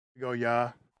Go,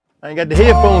 y'all. I ain't got the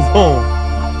headphones on.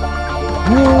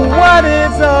 What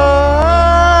is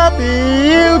up,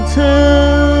 YouTube?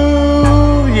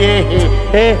 Yeah,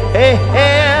 hey,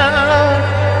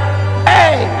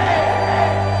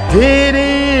 it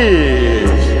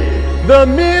is the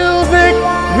music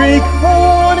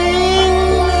recording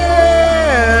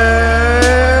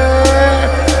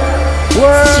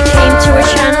world. Since you came to our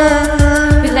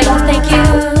channel, we'd like to thank you.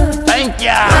 Thank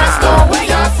ya.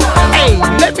 Hey,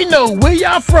 let me know where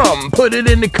y'all from. Put it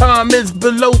in the comments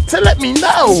below to let me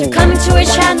know. Since you're coming to our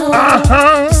channel,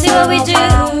 see what we do.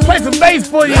 Play some bass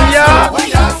for you, y'all.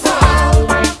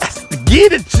 That's to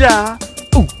get it, y'all.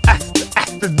 Ooh, that's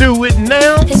to do it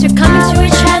now. Since you're coming to our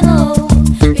channel,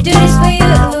 we do this for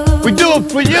you. We do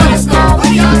it for you.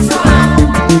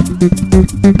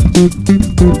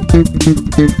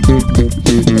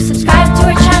 Subscribe to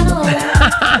our channel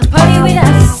and party with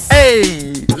us. Hey.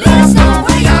 Let us know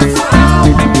where you're from.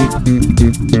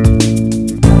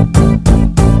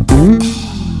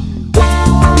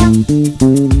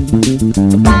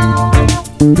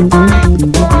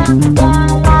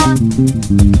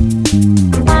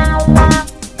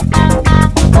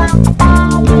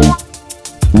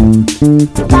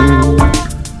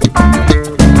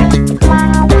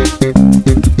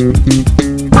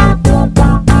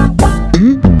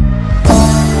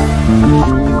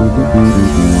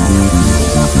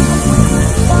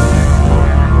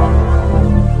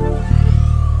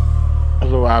 A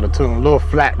little out of tune, a little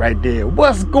flat right there.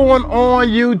 What's going on,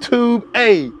 YouTube?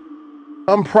 Hey,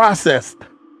 unprocessed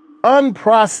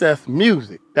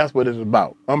music. That's what it's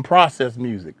about. Unprocessed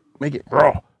music. Make it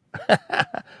raw.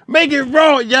 Make it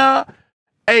raw, y'all.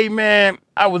 Hey, man,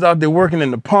 I was out there working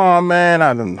in the pond, man.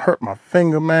 I done hurt my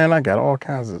finger, man. I got all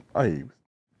kinds of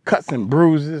cuts and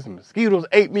bruises. And mosquitoes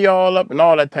ate me all up and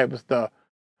all that type of stuff.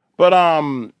 But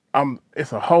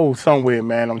it's a hole somewhere,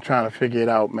 man. I'm trying to figure it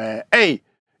out, man. Hey,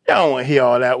 y'all don't want to hear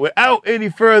all that. Without any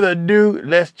further ado,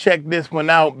 let's check this one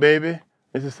out, baby.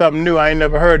 This is something new. I ain't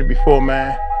never heard it before,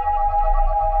 man.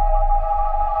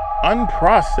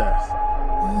 Unprocessed.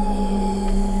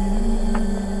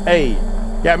 Hey,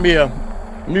 got me a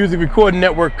Music Recording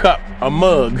Network cup, a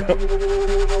mug.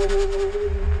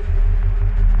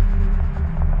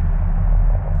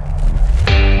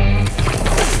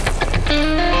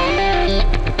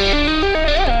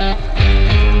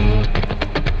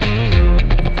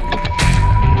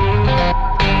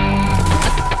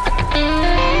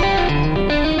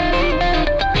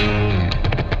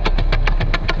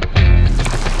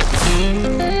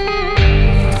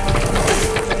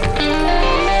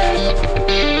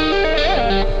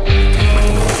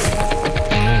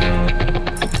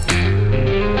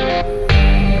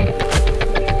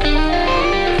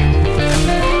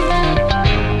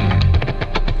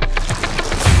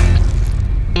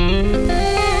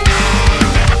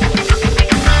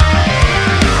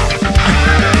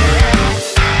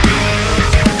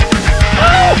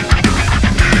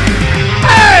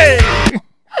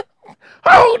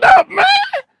 Hold up, man.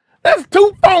 That's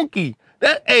too funky.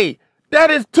 That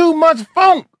is too much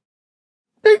funk.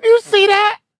 Did you see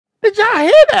that? Did y'all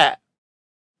hear that?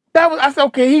 I said,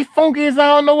 okay, he's funky as I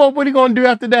don't know what he gonna do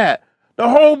after that. The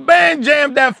whole band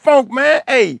jammed that funk, man.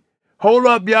 Hey, hold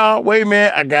up, y'all. Wait a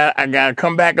minute. I gotta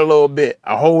come back a little bit.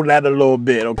 I hold that a little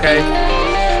bit, okay?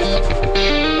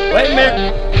 Wait a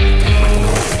minute.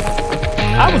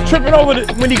 I was tripping over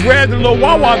when he grabbed the little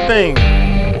wah-wah thing.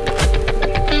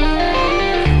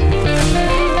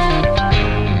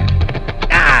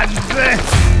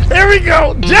 Here we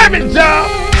go. Jam it, y'all.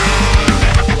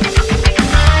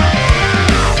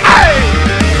 Hey.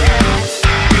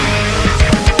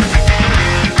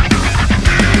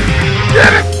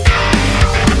 Get it.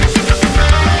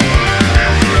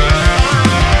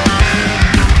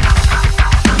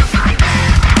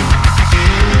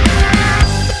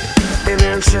 An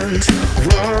ancient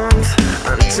warmth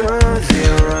under the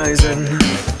horizon,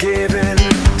 giving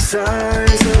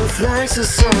signs of life to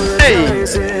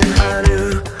solarizing. I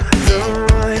knew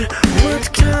would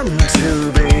come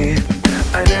to be.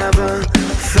 I never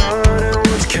thought it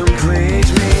would complete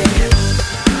me.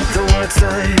 The words I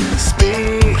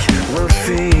speak will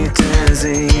feed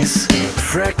disease.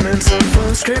 Fragments of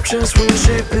old scriptures will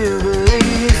shape new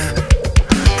belief.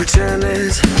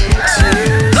 Pretended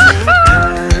tears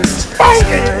past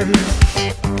time.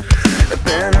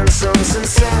 Abandoned souls in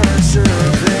such a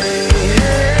place.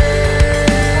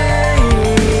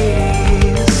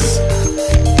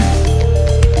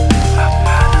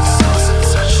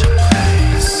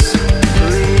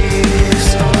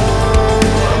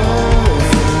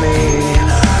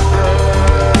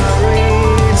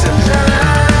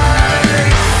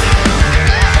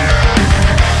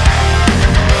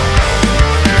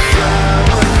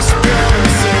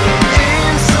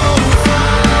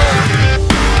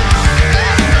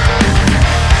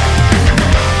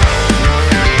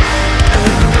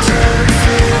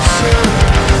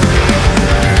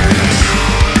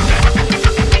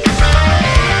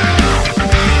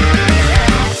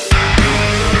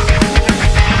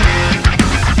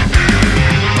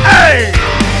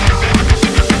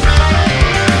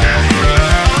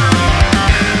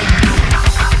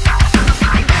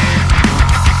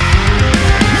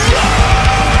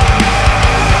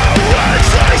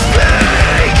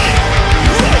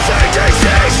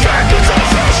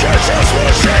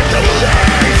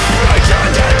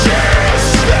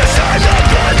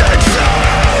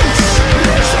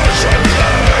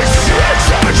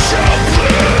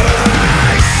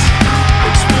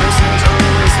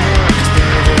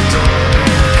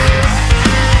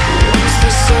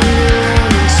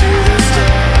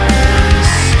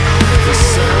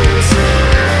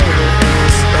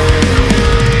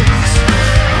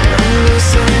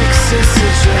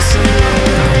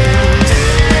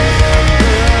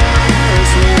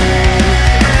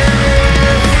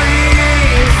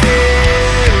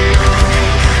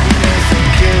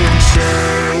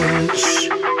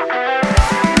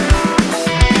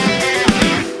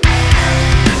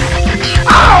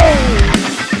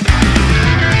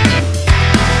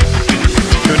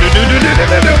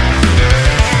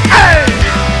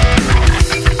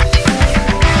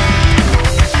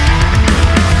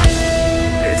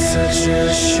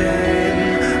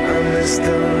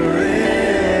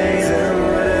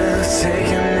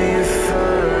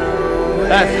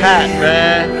 Pat,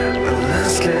 man. The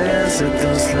last glance at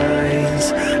those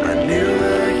lines, I knew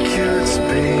I could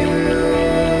be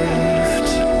moved.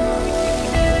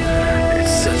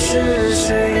 It's such a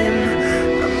shame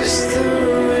I missed the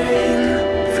rain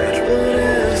that would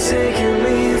have taken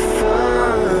me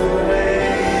far away.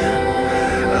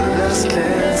 The last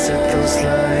glance at those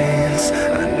lines,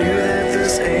 I knew that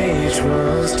this age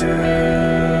was doomed.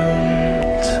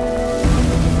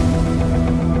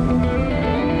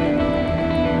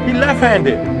 He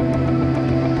left-handed.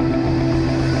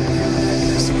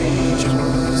 This age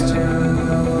was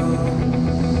doomed.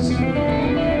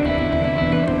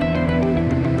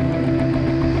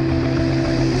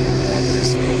 This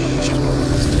age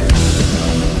was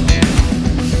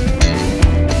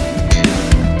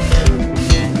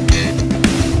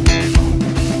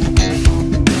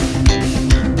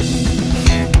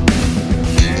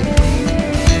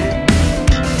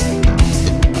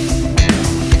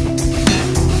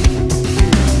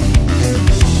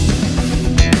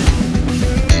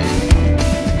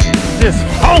Just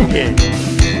funky.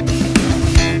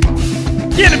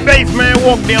 Get a bass, man.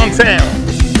 Walk downtown.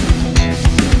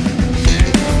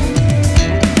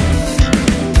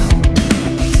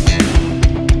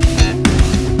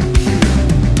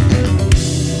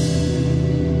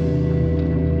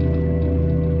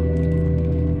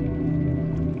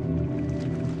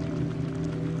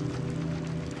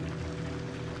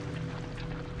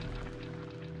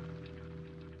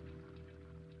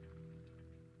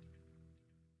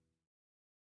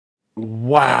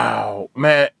 Wow,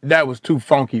 man, that was too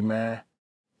funky, man.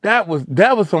 That was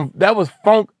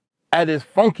funk at its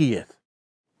funkiest.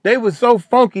 They was so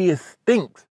funky it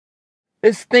stinks.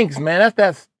 It stinks, man. That's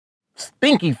that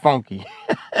stinky funky.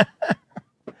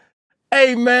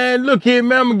 Hey, man, look here,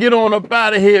 man. I'm gonna get on up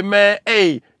out of here, man.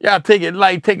 Hey, y'all take it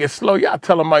light, take it slow. Y'all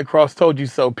tell them Mike Cross told you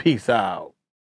so. Peace out.